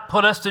not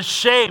put us to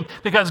shame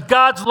because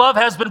God's love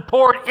has been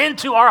poured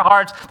into our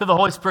hearts that the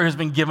Holy Spirit has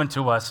been given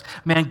to us.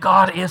 Man,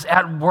 God is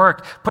at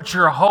work. Put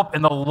your hope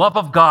in the love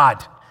of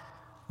God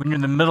when you're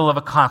in the middle of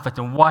a conflict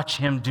and watch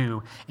Him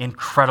do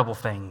incredible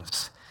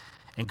things.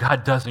 And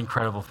God does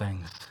incredible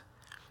things.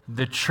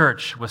 The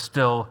church was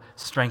still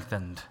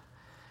strengthened.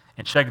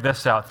 And check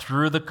this out.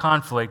 Through the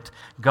conflict,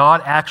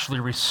 God actually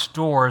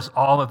restores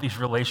all of these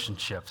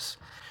relationships.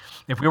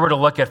 If we were to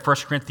look at 1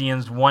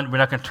 Corinthians 1, we're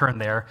not going to turn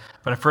there,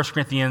 but in 1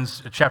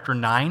 Corinthians chapter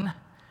 9,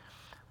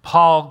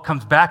 Paul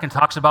comes back and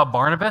talks about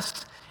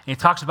Barnabas, and he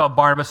talks about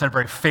Barnabas in a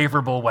very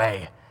favorable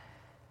way.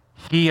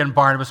 He and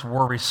Barnabas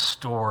were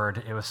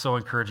restored. It was so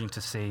encouraging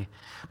to see.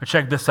 But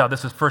check this out.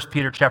 This is 1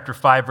 Peter chapter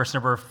 5, verse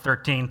number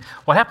 13.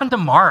 What happened to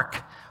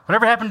Mark?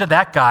 Whatever happened to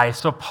that guy?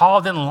 So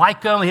Paul didn't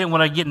like him. He didn't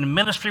want to get in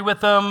ministry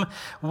with him.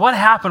 What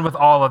happened with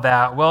all of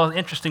that? Well,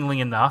 interestingly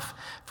enough,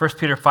 1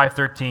 Peter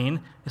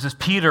 5:13, this is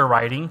Peter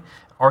writing,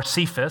 or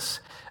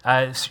Cephas.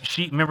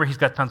 Remember, he's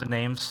got tons of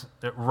names.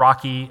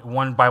 Rocky,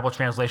 one Bible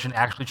translation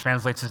actually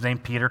translates his name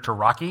Peter to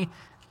Rocky.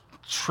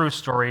 True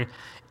story.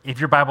 If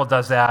your Bible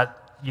does that,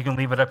 you can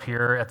leave it up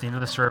here at the end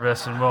of the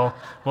service, and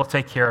we'll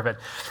take care of it.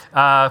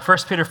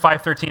 1 Peter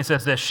 5:13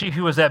 says this, "She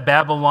who is at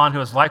Babylon,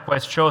 who is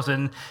likewise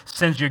chosen,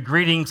 sends you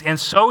greetings, and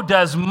so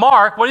does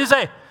Mark." What do you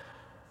say?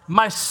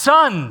 My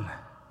son.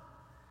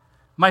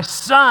 My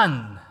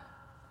son.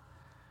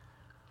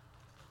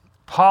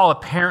 Paul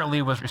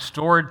apparently was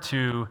restored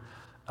to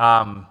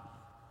John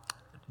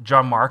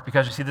Mark,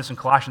 because you see this in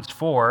Colossians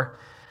 4.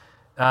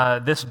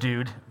 This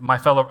dude, my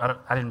fellow,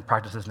 I didn't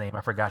practice his name,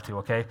 I forgot to,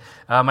 okay?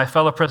 My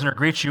fellow prisoner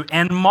greets you,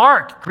 and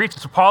Mark greets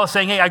you. So Paul is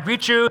saying, hey, I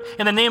greet you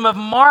in the name of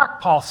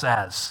Mark, Paul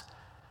says.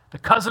 The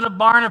cousin of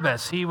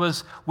Barnabas, he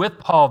was with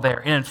Paul there.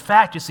 And in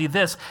fact, you see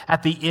this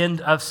at the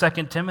end of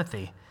 2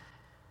 Timothy.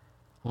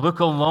 Luke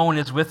alone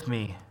is with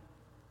me.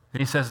 And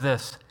he says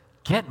this,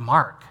 get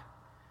Mark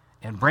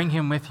and bring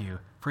him with you,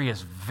 for he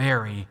is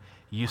very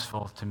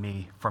useful to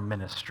me for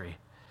ministry.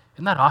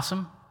 Isn't that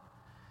awesome?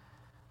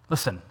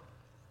 Listen.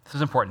 This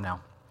is important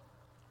now.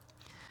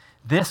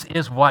 This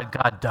is what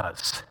God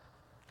does.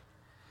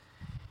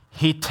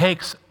 He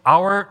takes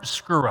our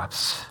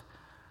screw-ups,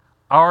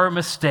 our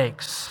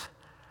mistakes,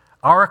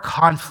 our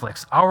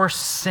conflicts, our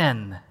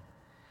sin,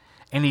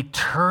 and He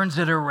turns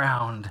it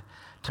around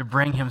to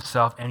bring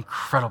Himself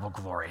incredible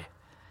glory.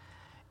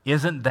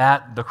 Isn't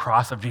that the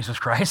cross of Jesus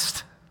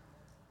Christ?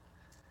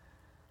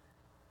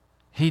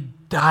 He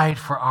died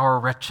for our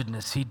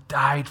wretchedness. He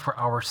died for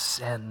our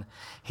sin.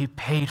 He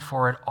paid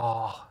for it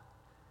all.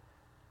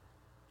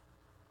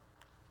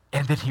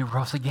 And then He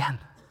rose again.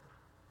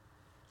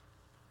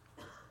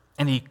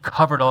 And He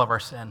covered all of our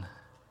sin.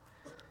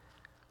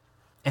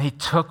 And He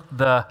took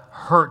the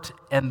hurt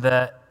and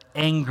the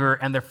anger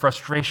and the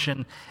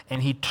frustration,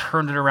 and He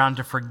turned it around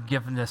to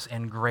forgiveness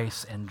and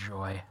grace and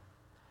joy.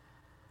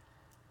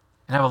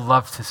 And I would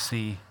love to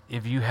see,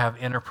 if you have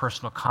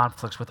interpersonal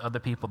conflicts with other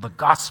people, the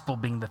gospel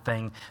being the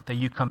thing that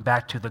you come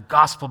back to, the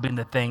gospel being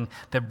the thing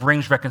that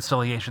brings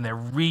reconciliation, that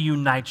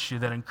reunites you,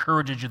 that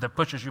encourages you, that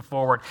pushes you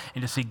forward,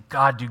 and to see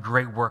God do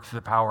great work through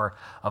the power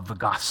of the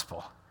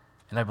gospel.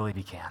 And I believe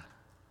He can.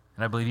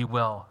 And I believe He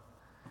will.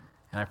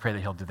 And I pray that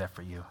He'll do that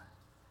for you.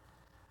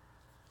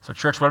 So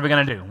church, what are we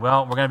going to do?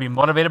 Well, we're going to be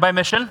motivated by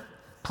mission.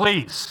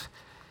 Please,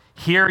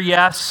 here,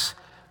 yes,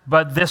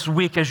 but this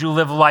week as you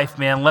live life,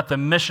 man, let the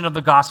mission of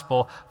the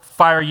gospel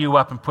fire you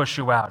up and push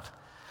you out.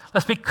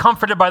 Let's be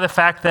comforted by the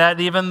fact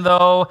that even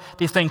though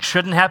these things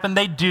shouldn't happen,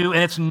 they do,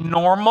 and it's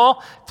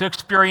normal to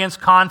experience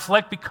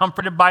conflict. Be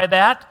comforted by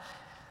that.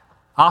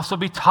 Also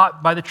be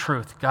taught by the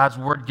truth. God's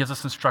word gives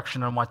us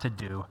instruction on what to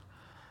do,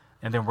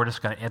 and then we're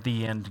just going to, at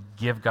the end,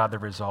 give God the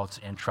results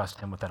and trust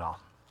Him with it all.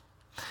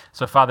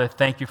 So, Father,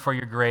 thank You for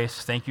Your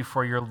grace. Thank You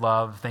for Your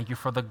love. Thank You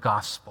for the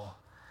gospel.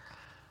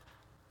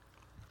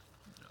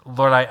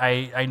 Lord,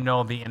 I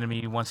know the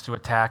enemy wants to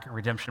attack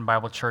Redemption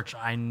Bible Church.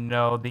 I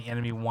know the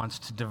enemy wants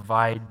to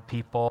divide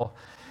people.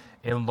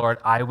 And Lord,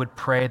 I would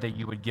pray that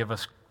You would give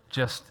us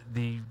just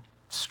the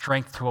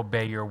strength to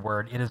obey Your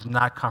word. It is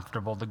not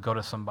comfortable to go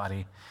to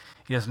somebody.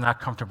 It is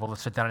not comfortable to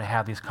sit down and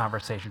have these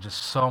conversations. It's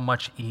so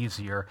much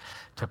easier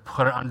to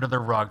put it under the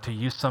rug, to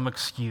use some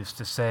excuse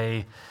to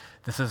say,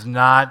 this is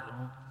not,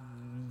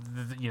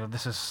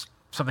 this is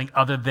something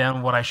other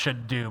than what I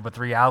should do. But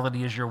the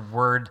reality is Your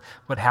word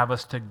would have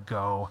us to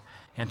go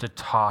and to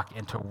talk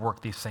and to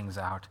work these things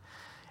out.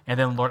 And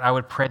then, Lord, I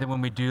would pray that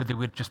when we do, that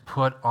we'd just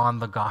put on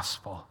the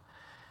gospel,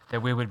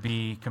 that we would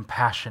be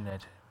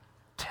compassionate,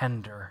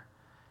 tender,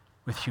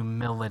 with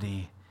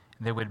humility,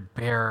 and they would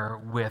bear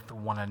with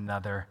one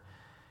another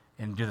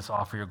and do this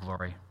all for Your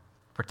glory.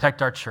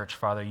 Protect our church,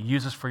 Father.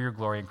 Use us for Your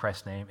glory in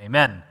Christ's name.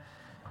 Amen.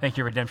 Thank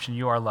You, Redemption.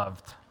 You are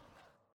loved.